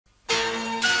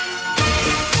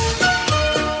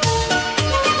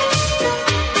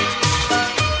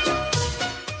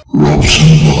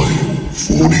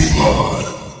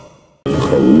ROBSONBIO45.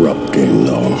 Corrupting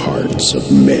the hearts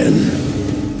of men.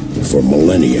 For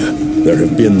millennia, there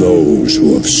have been those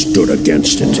who have stood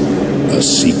against it. A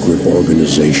secret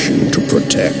organization to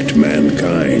protect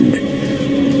mankind.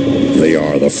 They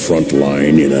are the front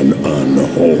line in an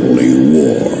unholy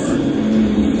war.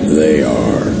 They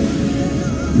are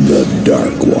the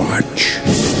Darkwatch.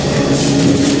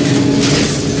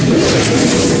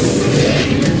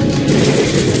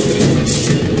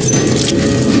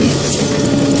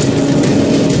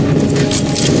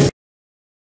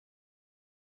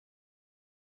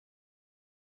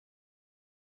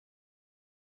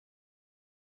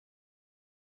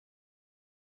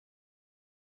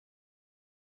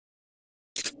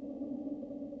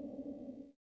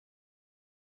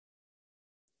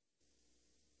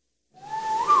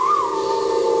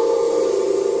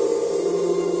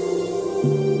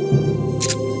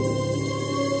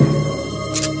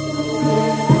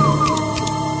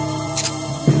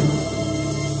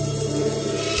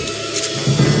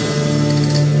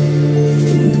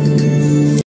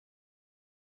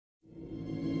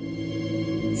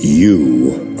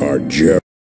 You are Gio.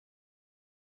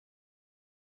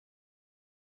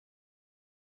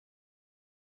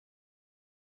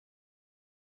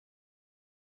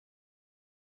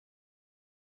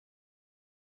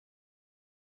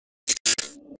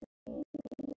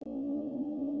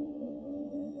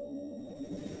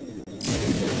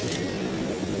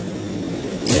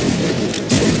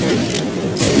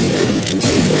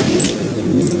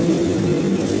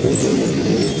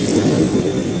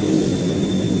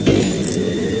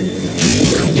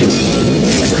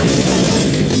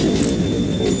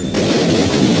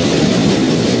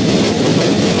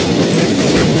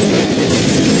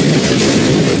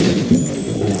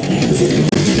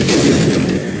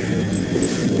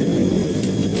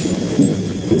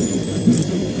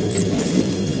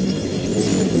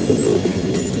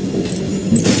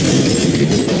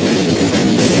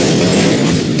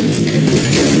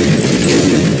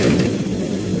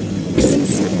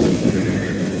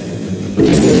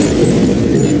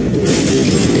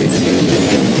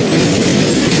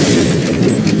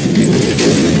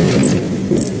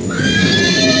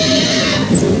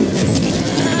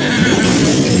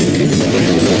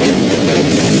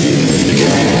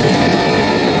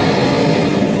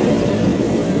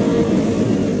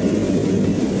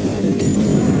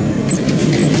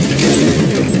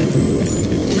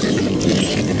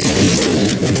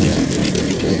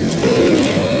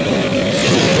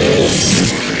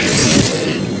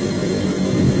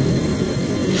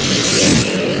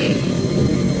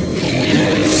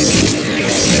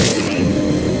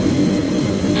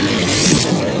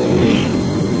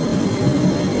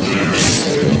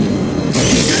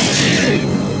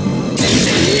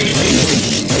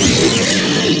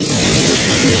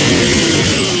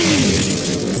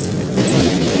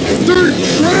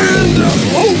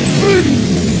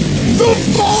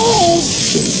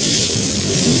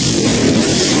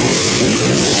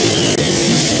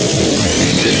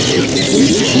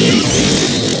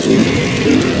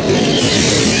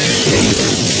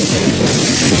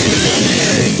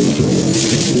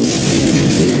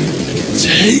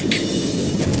 Take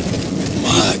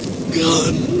my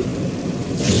gun.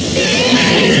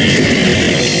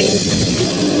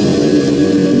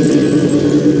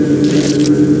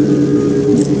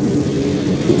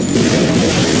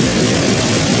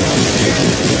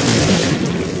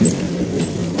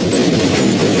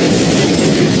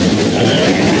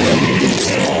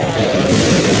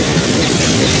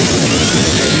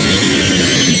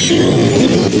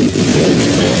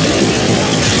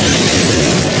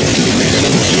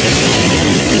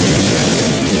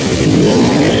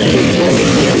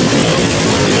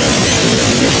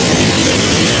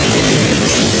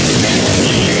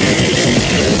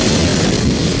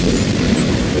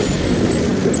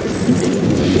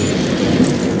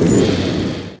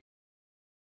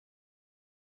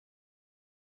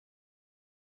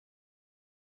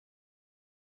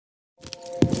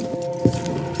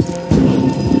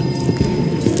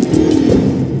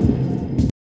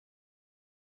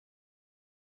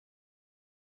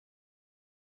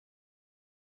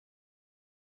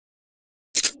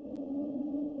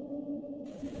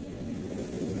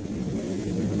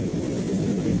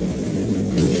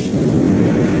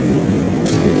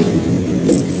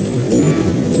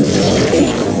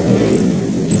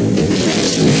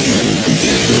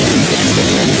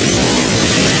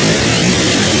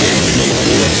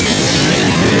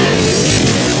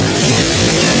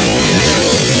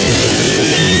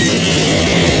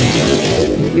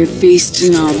 You're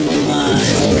feasting on blood.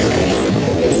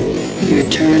 You're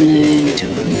turning into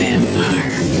a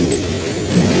vampire.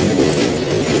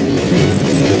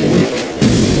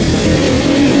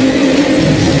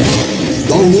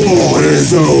 war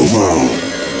is over.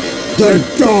 The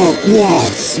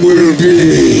Darkwatch will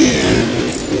be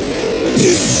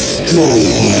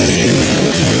destroyed.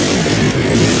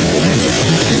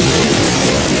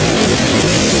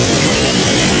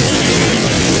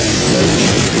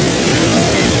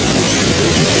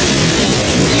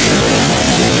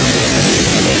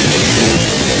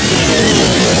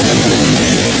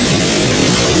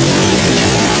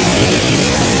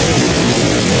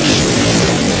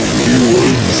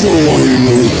 Join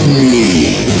with me.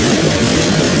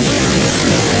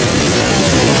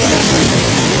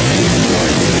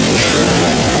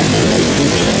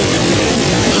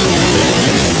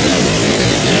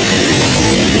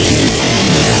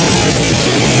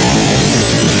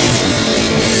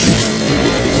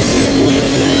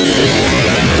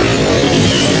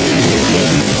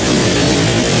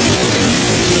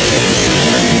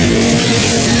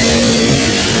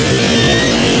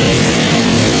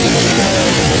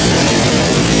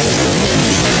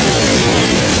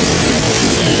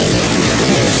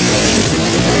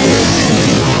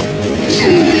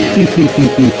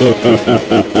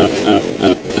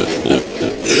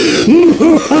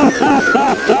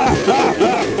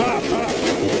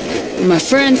 My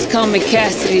friends call me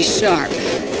Cassidy Sharp,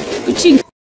 but you...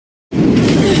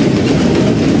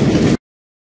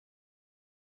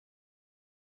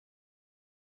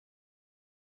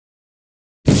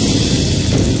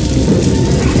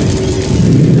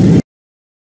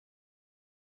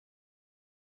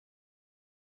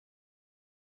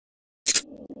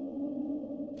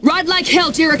 Ride like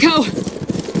hell, Jericho!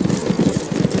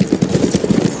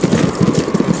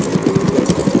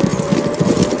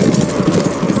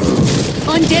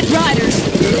 Undead riders!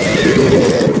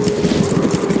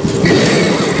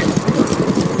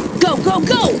 Go, go,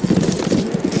 go!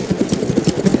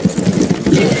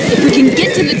 If we can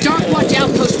get to the Darkwatch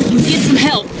outpost, we can get some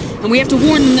help. And we have to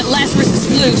warn them that Lazarus is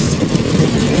loose.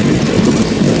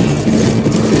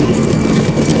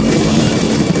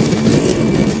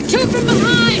 Two from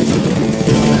behind!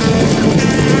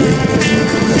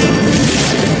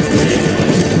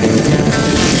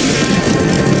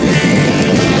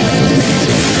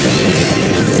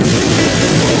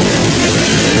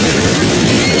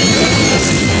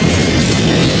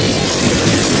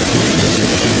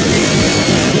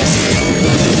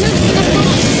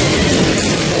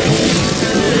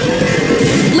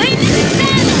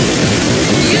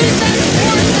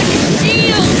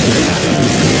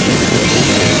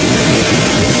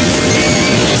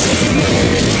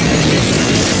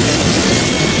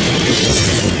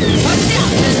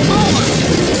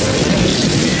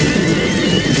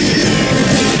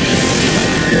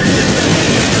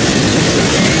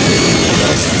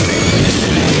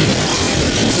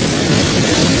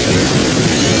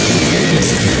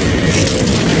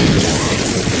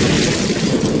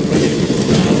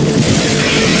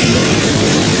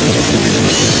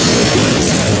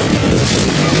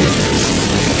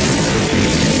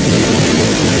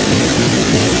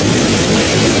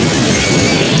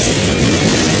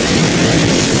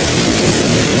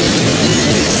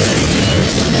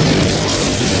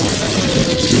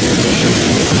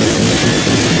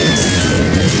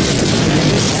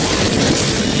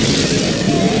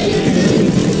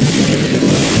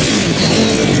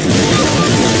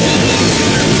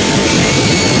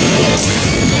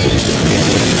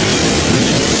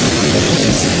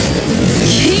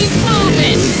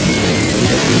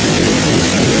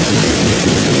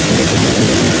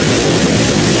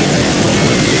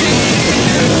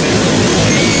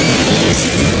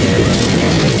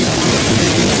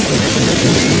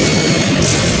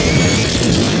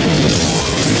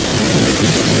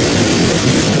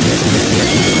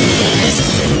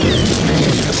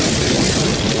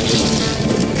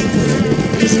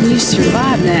 You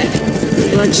survived that.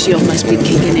 Blood shield must be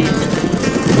kicking in.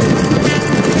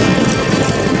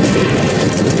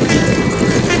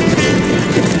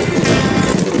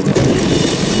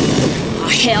 Oh,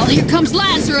 hell, here comes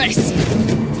Lazarus!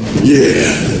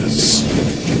 Yes.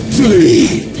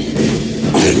 Flee.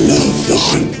 I love the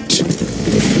hunt.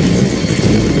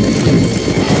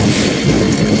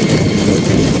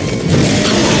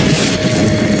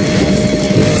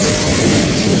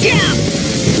 Yeah!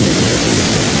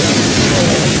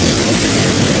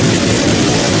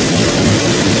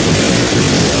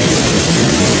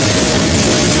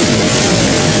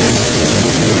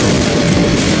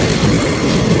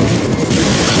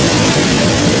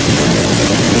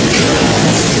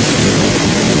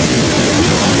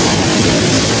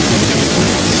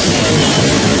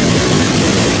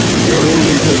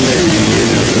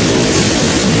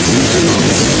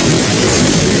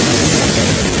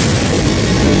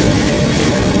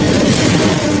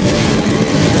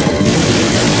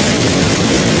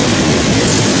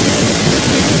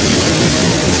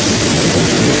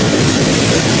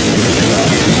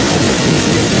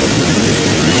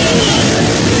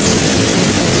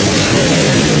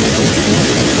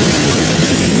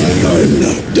 I'm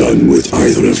not done with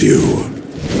either of you.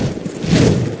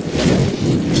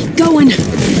 Keep going.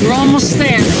 We're almost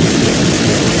there.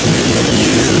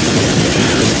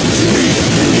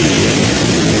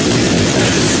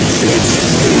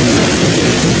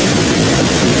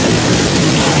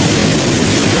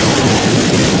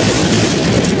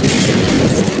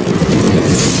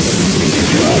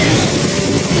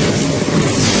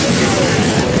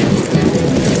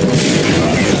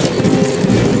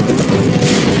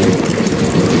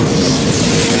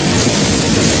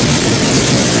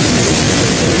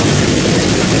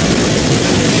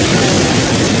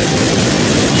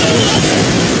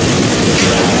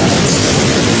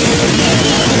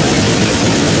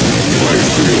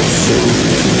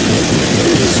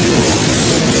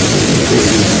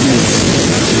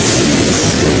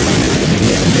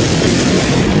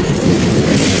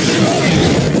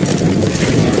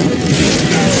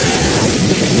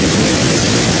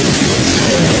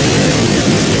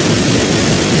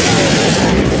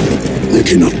 They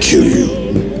cannot kill you.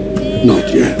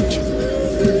 Not yet.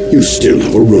 You still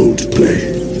have a role to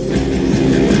play.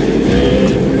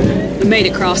 I made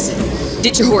it, Cross.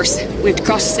 Ditch your horse. We have to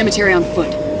cross the cemetery on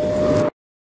foot.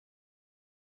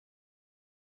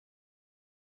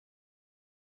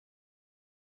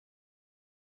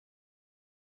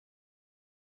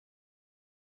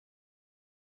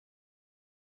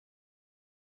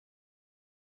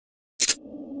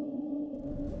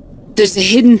 There's a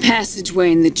hidden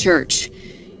passageway in the church.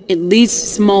 It leads to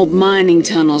some old mining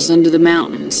tunnels under the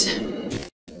mountains.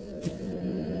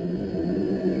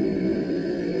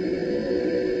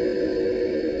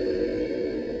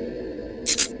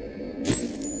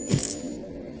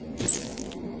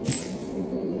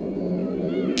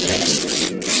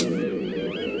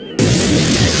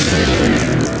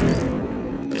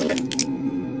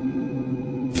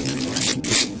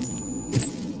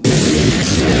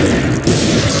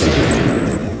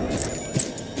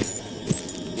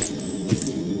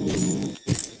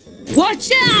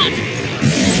 Watch out!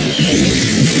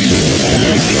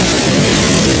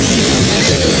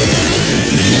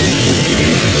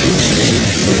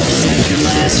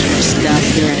 Lazarus got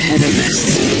here ahead of us.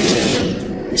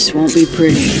 This won't be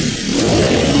pretty.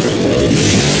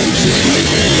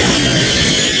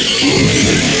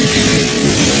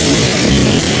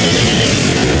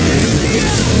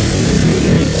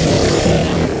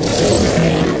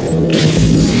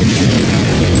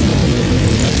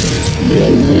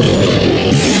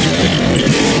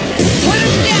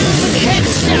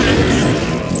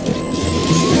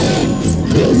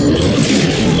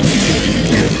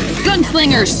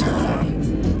 Gunslingers!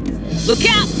 Look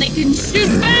out! They can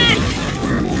shoot back!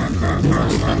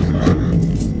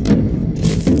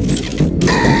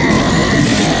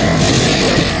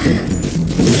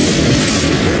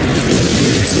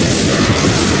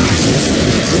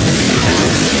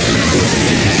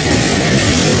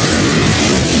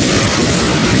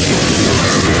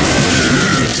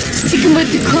 Stick him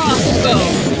with the crossbow.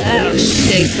 That'll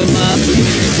shake them up.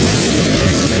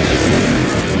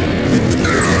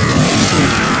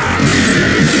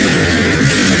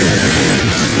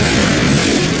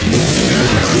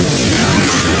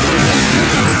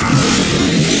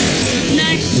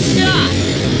 Nice shot!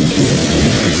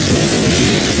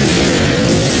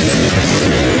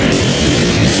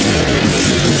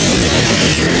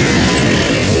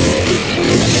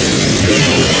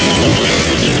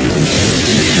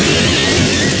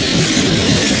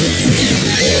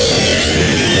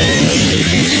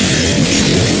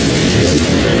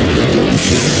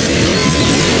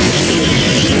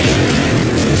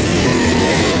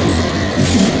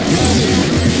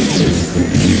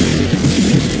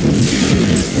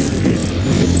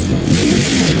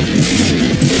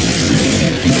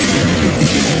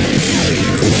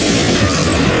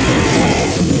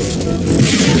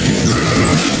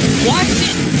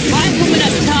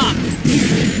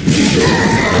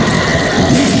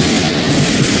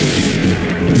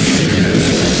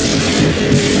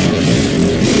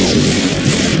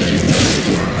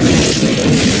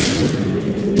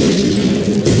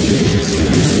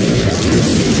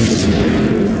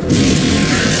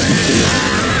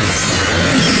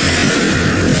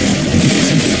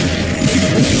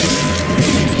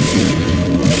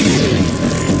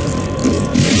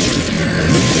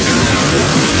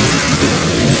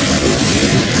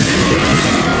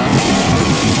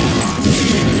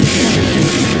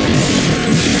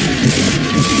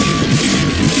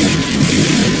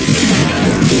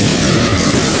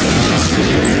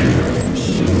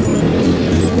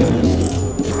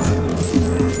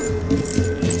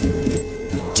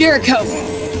 Jericho!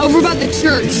 Over by the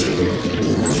church!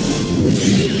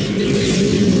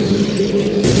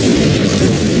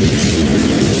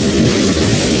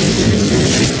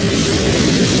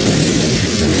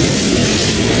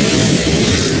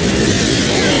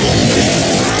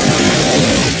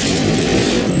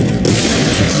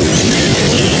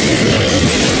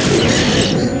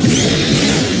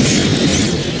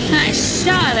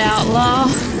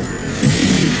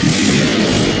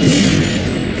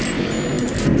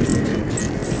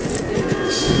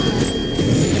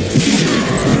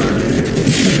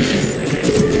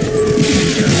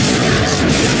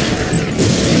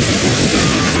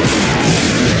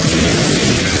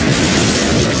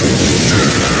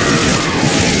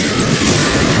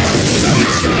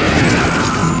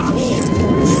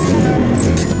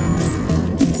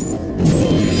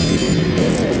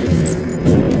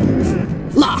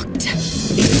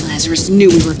 Lazarus knew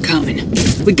we were coming.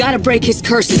 We gotta break his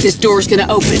curse if this door's gonna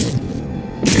open.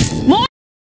 More!